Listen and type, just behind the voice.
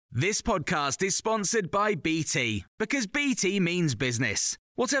This podcast is sponsored by BT, because BT means business.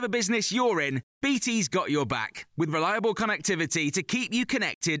 Whatever business you're in, BT's got your back, with reliable connectivity to keep you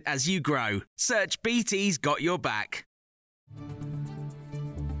connected as you grow. Search BT's got your back.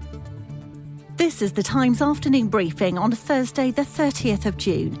 This is the Times afternoon briefing on Thursday the 30th of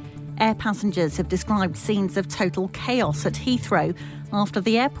June. Air passengers have described scenes of total chaos at Heathrow after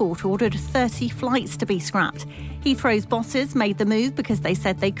the airport ordered 30 flights to be scrapped. Heathrow's bosses made the move because they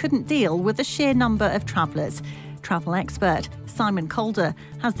said they couldn't deal with the sheer number of travellers. Travel expert Simon Calder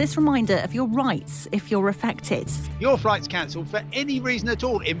has this reminder of your rights if you're affected. Your flight's cancelled for any reason at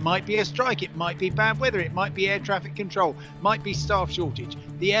all. It might be a strike, it might be bad weather, it might be air traffic control, might be staff shortage.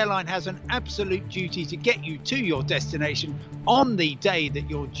 The airline has an absolute duty to get you to your destination on the day that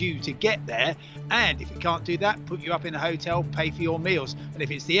you're due to get there. And if it can't do that, put you up in a hotel, pay for your meals. And if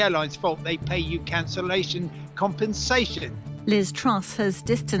it's the airline's fault, they pay you cancellation compensation. Liz Truss has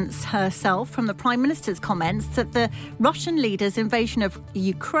distanced herself from the Prime Minister's comments that the Russian leader's invasion of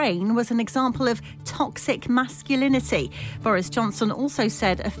Ukraine was an example of toxic masculinity. Boris Johnson also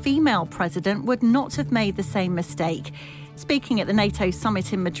said a female president would not have made the same mistake. Speaking at the NATO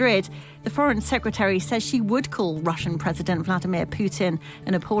summit in Madrid, the Foreign Secretary says she would call Russian President Vladimir Putin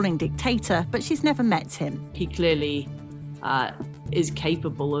an appalling dictator, but she's never met him. He clearly is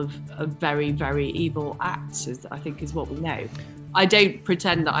capable of very, very evil acts, I think is what we know. I don't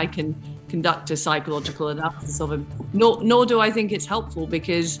pretend that I can conduct a psychological analysis of him, nor do I think it's helpful,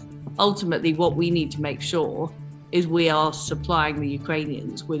 because ultimately what we need to make sure is we are supplying the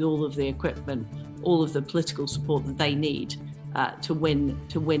Ukrainians with all of the equipment, all of the political support that they need to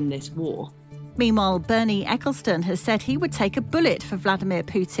win this war. Meanwhile, Bernie Ecclestone has said he would take a bullet for Vladimir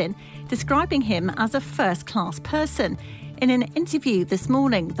Putin, describing him as a first-class person. In an interview this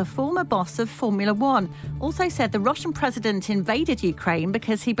morning, the former boss of Formula One also said the Russian president invaded Ukraine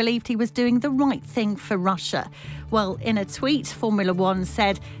because he believed he was doing the right thing for Russia. Well, in a tweet, Formula One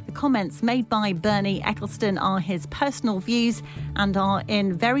said the comments made by Bernie Ecclestone are his personal views and are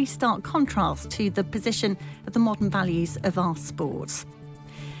in very stark contrast to the position of the modern values of our sport.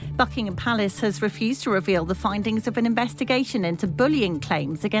 Buckingham Palace has refused to reveal the findings of an investigation into bullying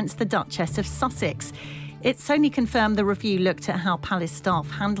claims against the Duchess of Sussex. It's only confirmed the review looked at how palace staff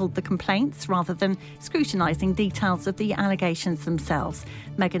handled the complaints rather than scrutinising details of the allegations themselves.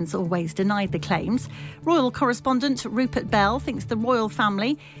 Meghan's always denied the claims. Royal correspondent Rupert Bell thinks the royal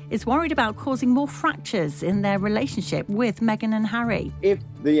family is worried about causing more fractures in their relationship with Meghan and Harry. If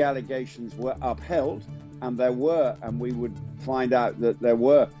the allegations were upheld, and we would find out that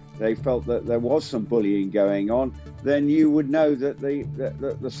they felt that there was some bullying going on, then you would know that the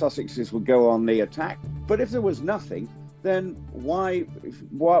Sussexes would go on the attack. But if there was nothing, then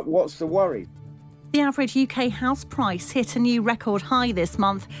what's the worry? The average UK house price hit a new record high this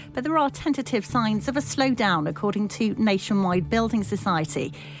month, but there are tentative signs of a slowdown, according to Nationwide Building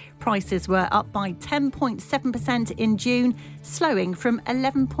Society. Prices were up by 10.7% in June, slowing from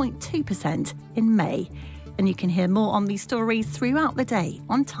 11.2% in May. And you can hear more on these stories throughout the day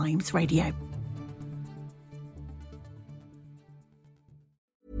on Times Radio.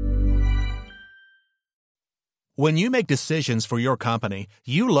 When you make decisions for your company,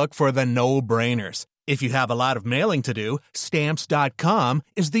 you look for the no-brainers. If you have a lot of mailing to do, Stamps.com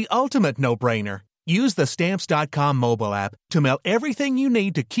is the ultimate no-brainer. Use the Stamps.com mobile app to mail everything you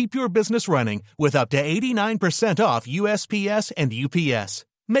need to keep your business running with up to 89% off USPS and UPS.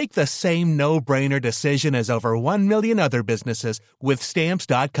 Make the same no-brainer decision as over 1 million other businesses with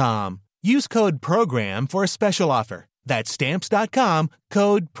Stamps.com. Use code PROGRAM for a special offer. That's Stamps.com,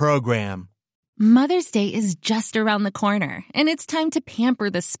 code PROGRAM. Mother's Day is just around the corner, and it's time to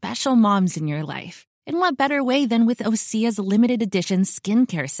pamper the special moms in your life. And what better way than with Osea's limited edition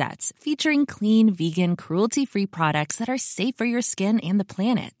skincare sets, featuring clean, vegan, cruelty-free products that are safe for your skin and the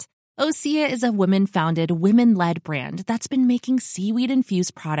planet. Osea is a women-founded, women-led brand that's been making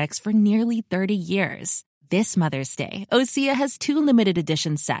seaweed-infused products for nearly 30 years. This Mother's Day, Osea has 2 limited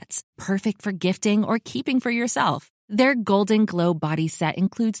edition sets, perfect for gifting or keeping for yourself. Their Golden Glow body set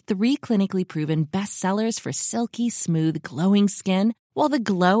includes 3 clinically proven bestsellers for silky, smooth, glowing skin, while the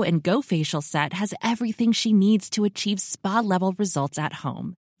Glow and Go facial set has everything she needs to achieve spa-level results at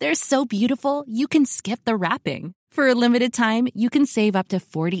home. They're so beautiful, you can skip the wrapping. For a limited time, you can save up to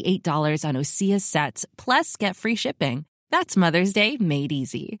 $48 on Osea's sets, plus get free shipping. That's Mother's Day made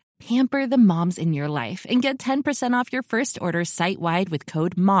easy. Pamper the moms in your life and get 10% off your first order site-wide with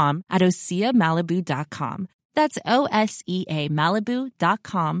code MOM at OseaMalibu.com. That's OSEA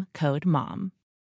Malibu.com, code MOM.